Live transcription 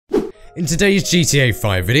In today's GTA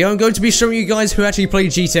 5 video, I'm going to be showing you guys who actually play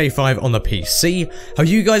GTA 5 on the PC, how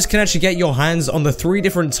you guys can actually get your hands on the 3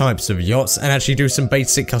 different types of yachts and actually do some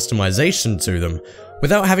basic customization to them,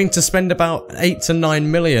 without having to spend about 8 to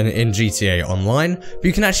 9 million in GTA Online, but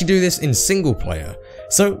you can actually do this in single player.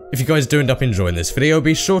 So, if you guys do end up enjoying this video,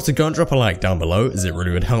 be sure to go and drop a like down below, as it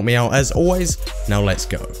really would help me out as always. Now let's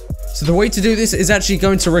go. So the way to do this is actually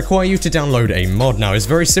going to require you to download a mod. Now it's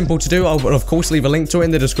very simple to do. I'll of course leave a link to it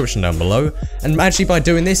in the description down below, and actually by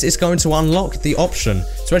doing this it's going to unlock the option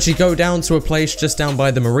to actually go down to a place just down by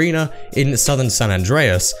the marina in southern San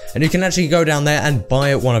Andreas, and you can actually go down there and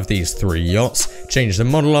buy one of these 3 yachts, change the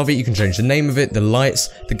model of it, you can change the name of it, the lights,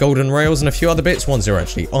 the golden rails and a few other bits once you're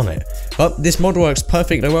actually on it. But this mod works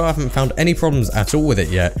perfectly well. I haven't found any problems at all with it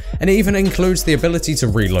yet, and it even includes the ability to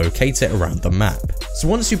relocate it around the map. So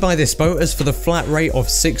once you buy this boat, as for the flat rate of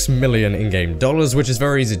 6 million in-game dollars, which is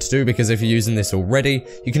very easy to do because if you're using this already,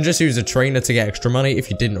 you can just use a trainer to get extra money if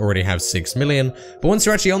you didn't already have 6 million. But once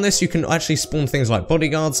you're actually on this, you can actually spawn things like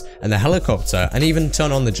bodyguards and the helicopter, and even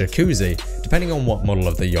turn on the jacuzzi, depending on what model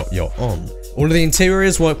of the yacht you're on. All of the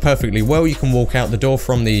interiors work perfectly well. You can walk out the door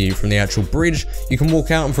from the actual bridge. You can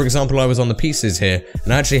walk out, and for example, I was on the pieces here,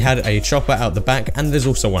 and I actually had a chopper out the back, and there's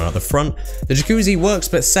also one out the front. The jacuzzi works,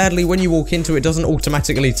 but sadly, when you walk into it, it doesn't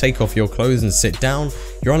automatically take off your clothes and sit down.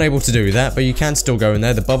 You're unable to do that, but you can still go in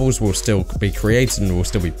there. The bubbles will still be created and will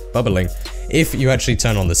still be bubbling if you actually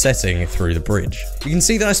turn on the setting through the bridge. You can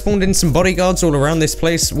see that I spawned in some bodyguards all around this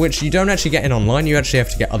place, which you don't actually get in online. You actually have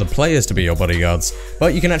to get other players to be your bodyguards,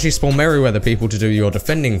 but you can actually spawn Merryweather people to do your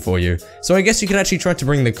defending for you. So I guess you could actually try to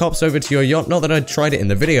bring the cops over to your yacht. Not that I tried it in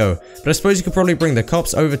the video, but I suppose you could probably bring the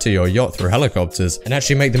cops over to your yacht through helicopters and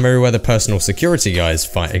actually make the Merryweather personal security guys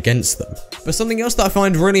fight against them. But something else that I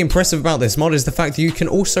find really impressive about this mod is the fact that you can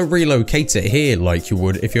also relocate it here like you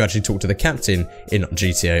would if you actually talk to the captain in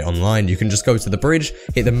GTA Online. You can just go to the bridge,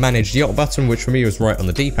 hit the manage yacht button, which for me was right on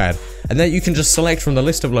the D-pad, and then you can just select from the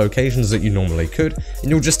list of locations that you normally could, and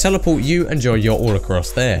you'll just teleport you and your yacht all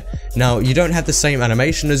across there. Now, you don't have the same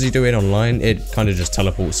animation as you do in online. It kind of just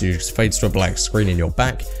teleports you, just fades to a black screen in your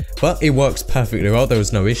back, but it works perfectly well. There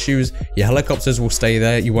was no issues. Your helicopters will stay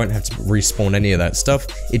there. You won't have to respawn any of that stuff.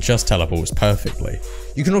 It just teleports perfectly.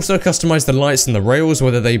 You can also customize the lights and the rails,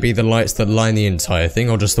 whether they be the lights that line the entire thing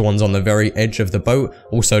or just the ones on the very edge of the boat,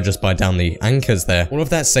 also just by down the anchors there. All of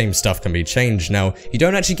that same stuff can be changed. Now, you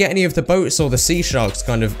don't actually get any of the boats or the sea sharks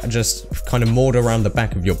kind of moored around the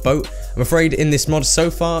back of your boat. I'm afraid in this mod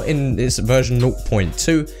so far, in this version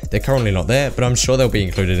 0.2, they're currently not there, but I'm sure they'll be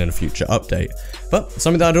included in a future update. But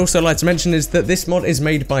something that I'd also like to mention is that this mod is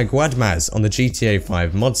made by Guadmaz on the GTA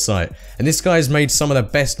 5 mod site, and this guy's made some of the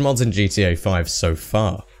best mods in GTA 5 so far.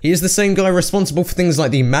 He is the same guy responsible for things like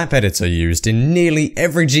the map editor used in nearly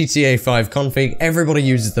every GTA 5 config. Everybody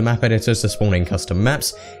uses the map editor to spawn in custom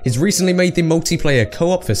maps. He's recently made the multiplayer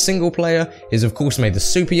co-op for single player. He's of course made the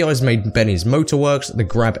super yacht, he's made Benny's Motorworks, the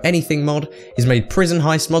Grab Anything mod. He's made prison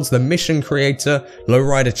heist mods, the mission creator,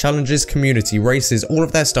 lowrider challenges, community races, all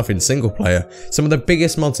of that stuff in single player. Some of the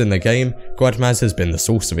biggest mods in the game. Guadmaz has been the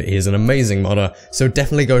source of it. He is an amazing modder, so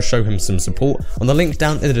definitely go show him some support on the link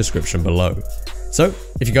down in the description below. So,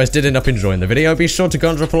 if you guys did end up enjoying the video, be sure to go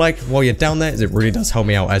and drop a like while you're down there, as it really does help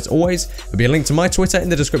me out as always. There'll be a link to my Twitter in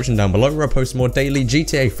the description down below, where I post more daily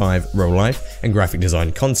GTA 5, real life, and graphic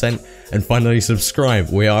design content. And finally, subscribe.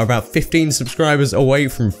 We are about 15 subscribers away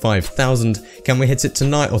from 5,000. Can we hit it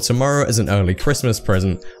tonight or tomorrow as an early Christmas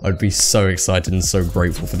present? I'd be so excited and so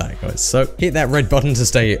grateful for that, guys. So, hit that red button to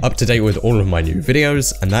stay up to date with all of my new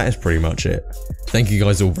videos, and that is pretty much it. Thank you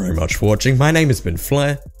guys all very much for watching. My name has been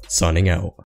Flair, signing out.